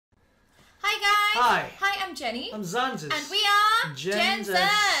Hi. Hi, I'm Jenny. I'm Zans. And we are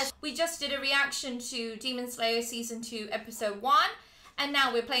Zans. We just did a reaction to Demon Slayer Season 2 Episode 1, and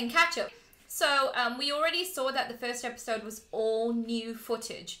now we're playing catch up. So we already saw that the first episode was all new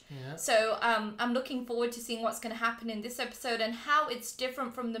footage. Yeah. So I'm looking forward to seeing what's going to happen in this episode and how it's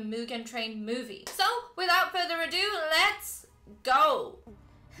different from the Mugen Train movie. So without further ado, let's go.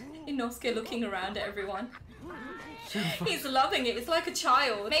 Inosuke looking around at everyone. He's loving it. It's like a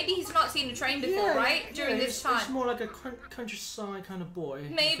child. Maybe he's not seen a train before, right? During this time. It's more like a countryside kind of boy.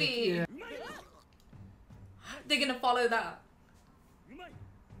 Maybe. Yeah. They're going to follow that.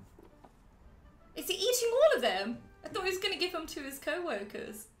 Is he eating all of them? I thought he was going to give them to his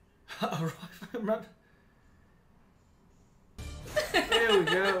co-workers. Alright, there we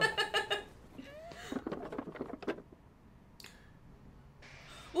go.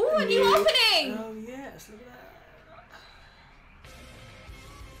 Ooh, a new opening! Oh yes, look at that.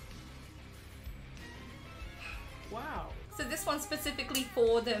 Wow. So this one's specifically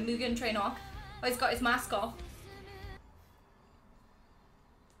for the Mugen Train arc. Oh, he's got his mask off.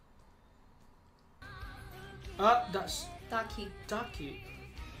 That's Daki. Daki.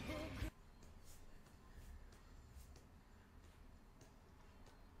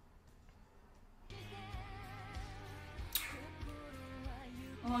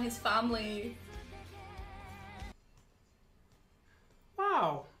 Oh, his family.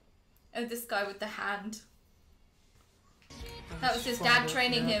 Wow. Oh, this guy with the hand. That was his dad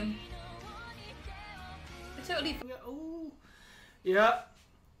training him. I totally. Oh. Yeah.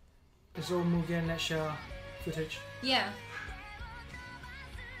 It's all Mugen Nesha footage. Yeah.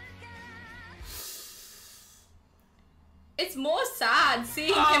 It's more sad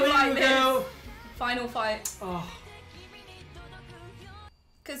seeing him like this. Final fight. Oh.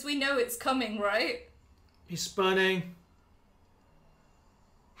 Because we know it's coming, right? He's spinning.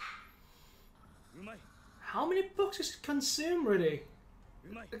 How many books does it consume, really?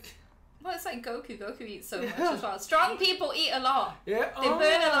 Well, it's like Goku. Goku eats so much as well. Strong people eat a lot. Yeah. They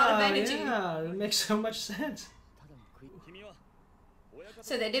burn a lot of energy. Yeah, it makes so much sense.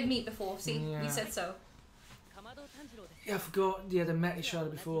 So they did meet before. See, we said so. Yeah, I forgot. Yeah, they met each other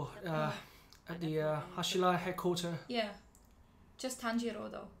before at the Hashira headquarters. Yeah. Just Tanjiro,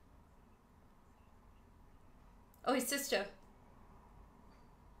 though. Oh, his sister.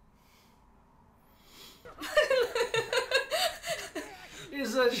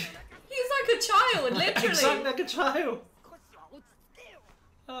 He's like a child, literally. Exactly like a child.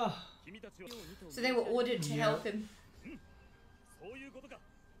 Oh. So they were ordered to help him.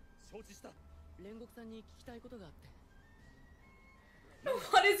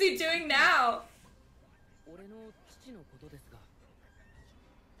 What is he doing now?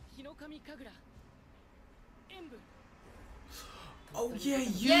 Oh yeah,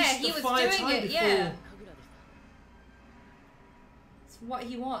 he was doing it. Yeah, it's what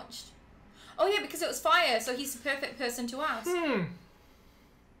he watched. Oh yeah, because it was fire, so he's the perfect person to ask.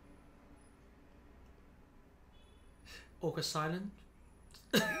 Orca silent.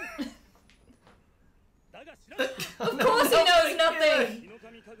 Of course he knows nothing.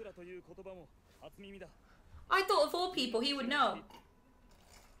 I thought of all people he would know.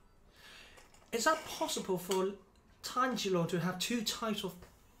 Is that possible for Tanjiro to have two types of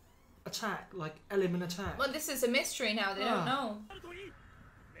attack, like element attack? Well, this is a mystery now. They don't know.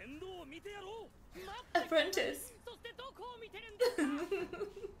 Apprentice.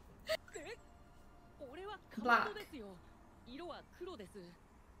 Black.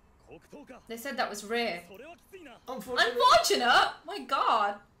 They said that was rare. Unfortunate? My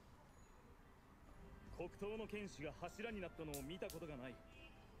god.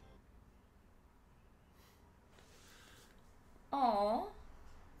 Aww.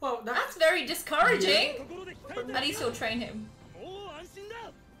 Well, that's very discouraging. At least he'll train him.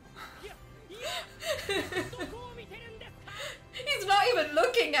 He's not even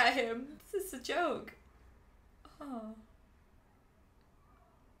looking at him. This is a joke. Oh.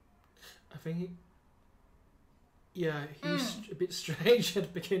 I think he's a bit strange at the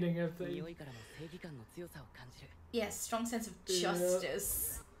beginning of the... Yes, strong sense of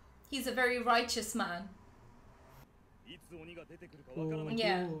justice. He's a very righteous man.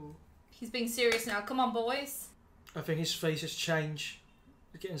 Yeah. He's being serious now. Come on, boys. I think his face has changed.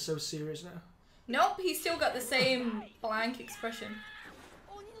 He's getting so serious now. Nope, he's still got the same blank expression.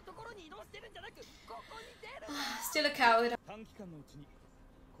 Still a coward.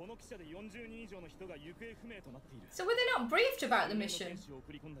 So were they not briefed about the mission?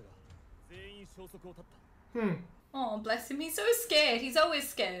 Oh, bless him. He's so scared. He's always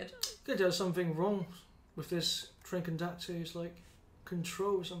scared. There's something wrong with this train conductor. He's like...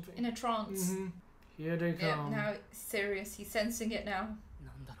 control something. In a trance. Here they Yeah, come. now it's serious. He's sensing it now.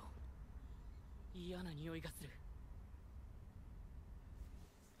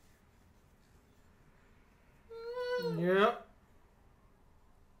 Yeah.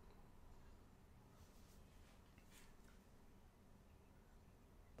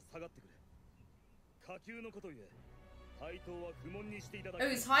 Oh,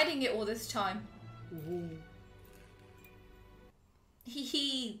 he's hiding it all this time. Ooh.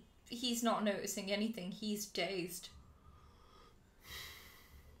 He's not noticing anything. He's dazed.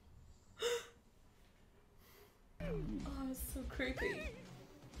 Oh, it's so creepy.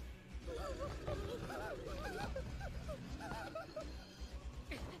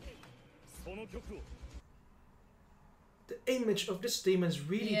 The image of this demon is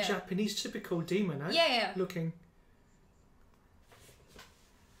really Japanese, typical demon, eh? Yeah. Looking.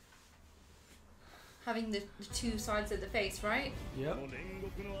 Having the two sides of the face, right? Yep.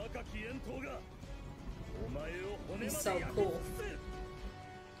 He's so cool.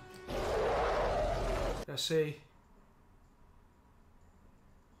 Let's see.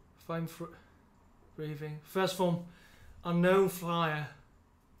 Fine for breathing. First form, unknown flyer.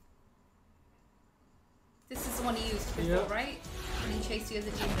 This is the one he used before, right? When he chased the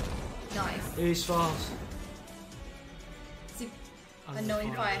other demon. Nice. He's fast.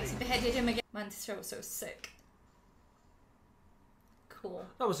 Annoying fire. He beheaded him again. Man, this show was so sick. Cool.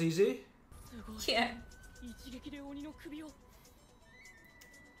 That was easy. Yeah.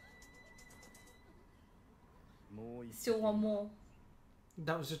 Still one more.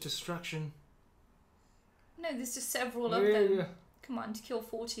 That was a distraction. No, there's just several of them. Yeah. Come on, to kill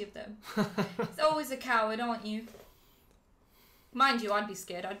 40 of them. It's always a coward, aren't you? Mind you, I'd be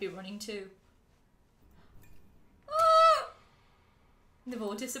scared. I'd be running too. Ah! They've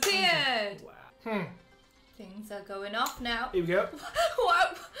all disappeared. Wow. Things are going off now. Here we go.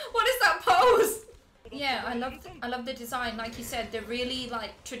 What is that pose? Yeah, I love the design. Like you said, they're really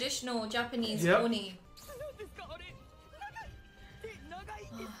like traditional Japanese oni.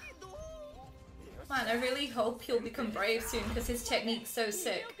 Man, I really hope he'll become brave soon because his technique's so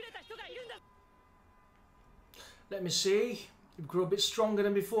sick. Let me see. You grow a bit stronger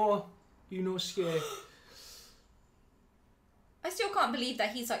than before. You know, scare. I still can't believe that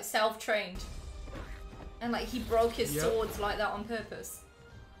he's like self-trained. And like he broke his swords like that on purpose.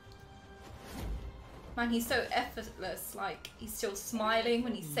 Man, he's so effortless. Like he's still smiling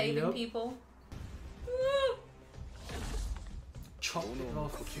when he's saving people. Chop it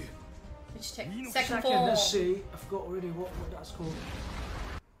off. Which second form. Let's see. I forgot already what that's called.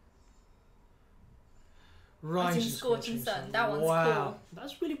 Rising Scorching Sun. That one's cool.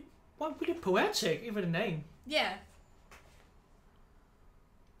 That's really poetic, even the name. Yeah.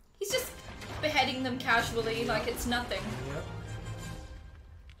 He's just beheading them casually like it's nothing. Yep.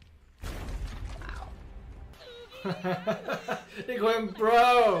 Wow. They're going,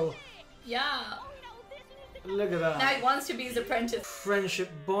 bro. Yeah. Look at that. Now he wants to be his apprentice. Friendship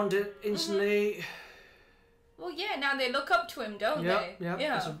bonded instantly. Well, yeah, now they look up to him, don't they? Yeah.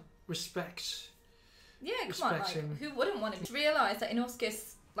 Yeah. Respect. Yeah, come on, like, who wouldn't want to realise that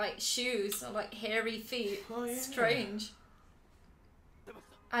Inosuke's like shoes are like hairy feet? Oh, yeah. Strange.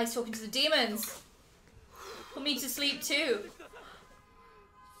 He's talking to the demons. Put me to sleep too.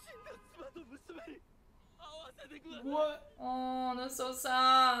 What? Oh, that's so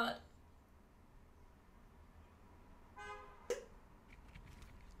sad.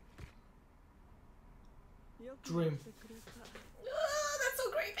 Dream. Oh, that's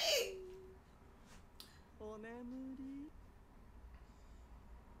so creepy.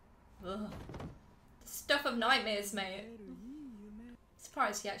 Ugh. The stuff of nightmares, mate.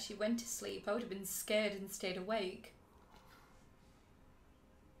 Surprised he actually went to sleep. I would have been scared and stayed awake.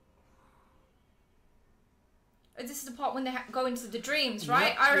 Oh, this is the part when they go into the dreams, right?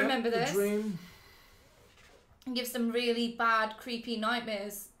 Yep, I remember this. The dream. And gives them really bad, creepy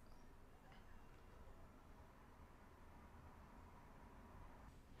nightmares.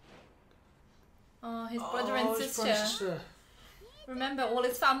 Oh, his brother and sister. Remember, all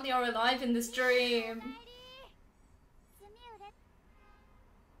his family are alive in this dream.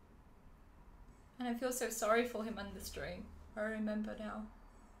 And I feel so sorry for him in this dream. I remember now.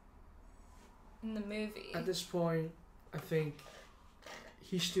 In the movie. At this point, I think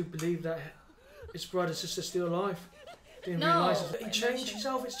he still believed that his brother and sister still alive. Didn't realise it. He changed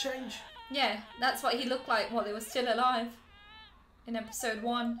himself, it's changed. Yeah, that's what he looked like while they were still alive. In episode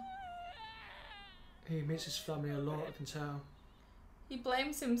 1. He misses his family a lot, I can tell. He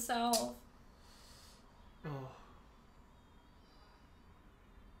blames himself. Oh.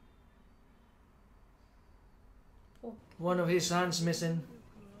 One of his hands missing.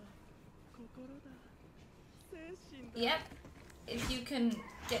 Yep. If you can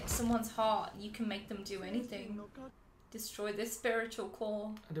get someone's heart, you can make them do anything. Destroy their spiritual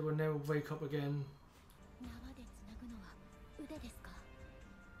core. And they will never wake up again.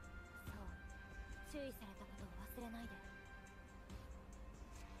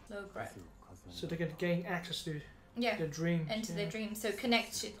 Low breath. So they can gain access to Yeah. their dreams. Enter their dreams. So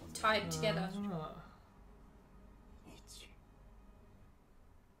connected, tied together. Ah.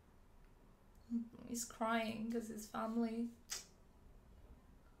 He's crying because his family.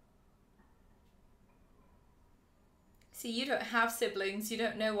 See, you don't have siblings. You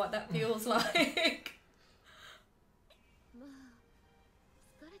don't know what that feels like.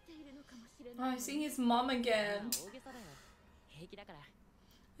 Oh, I see his mom again.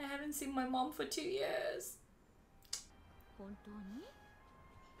 I haven't seen my mom for 2 years.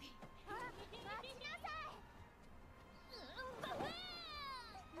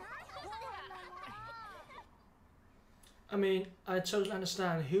 I mean, I totally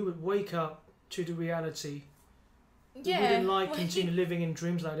understand who would wake up to the reality. Yeah. Who wouldn't like continue living in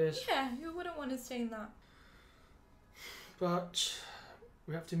dreams like this. Yeah, who wouldn't want to stay in that? But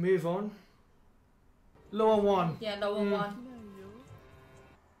we have to move on. Lower one. Yeah, lower one.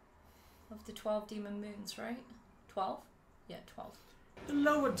 Of the 12 demon moons, right? 12? Yeah, 12. The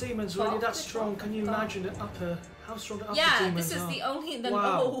lower demons 12? really that strong. Can you imagine the upper? How strong the upper Yeah, demons this is are? the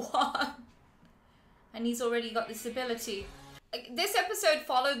Wow. lower one. And he's already got this ability. This episode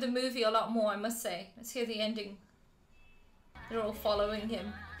followed the movie a lot more, I must say. Let's hear the ending. They're all following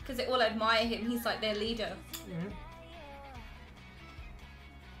him because they all admire him. He's like their leader. Mhm.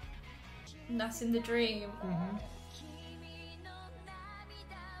 And that's in the dream. Mhm.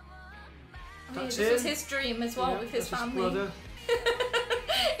 I mean, That's this was him. his dream as well Yeah, with his that's family. brother.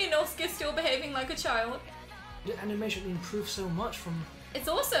 Inosuke's still behaving like a child. The animation improved so much from. It's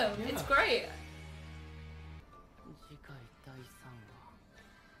awesome. Yeah. It's great.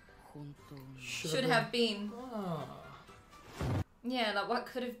 Should have been. Ah. Yeah, like what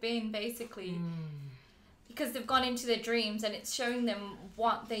could have been, basically. Mm. Because they've gone into their dreams and it's showing them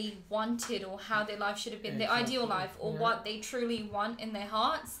what they wanted or how their life should have been, their ideal Exactly. life, or Yeah. what they truly want in their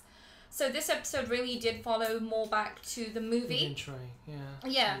hearts. So this episode really did follow more back to the movie. Intro,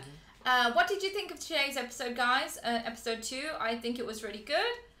 yeah. Yeah. What did you think of today's episode, guys? Episode 2, I think it was really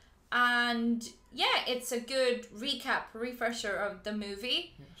good. And yeah, it's a good recap, refresher of the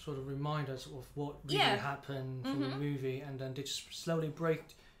movie. Yeah, sort of remind us of what really Yeah. happened from the movie, and then they just slowly break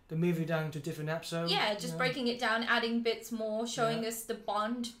the movie down into different episodes. Yeah, just breaking it down, adding bits more, showing Yeah. us the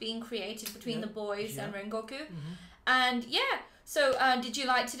bond being created between Yeah. the boys and Yeah. Rengoku. Mhm. And yeah, so did you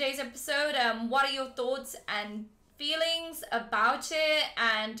like today's episode? What are your thoughts and feelings about it?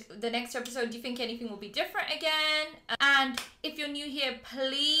 And the next episode, do you think anything will be different again? And if you're new here,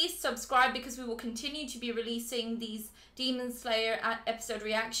 please subscribe because we will continue to be releasing these Demon Slayer episode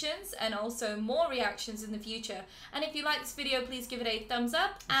reactions and also more reactions in the future. And if you like this video, please give it a thumbs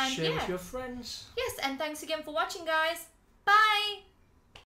up. And Share yeah, with your friends. yes, and thanks again for watching, guys. Bye!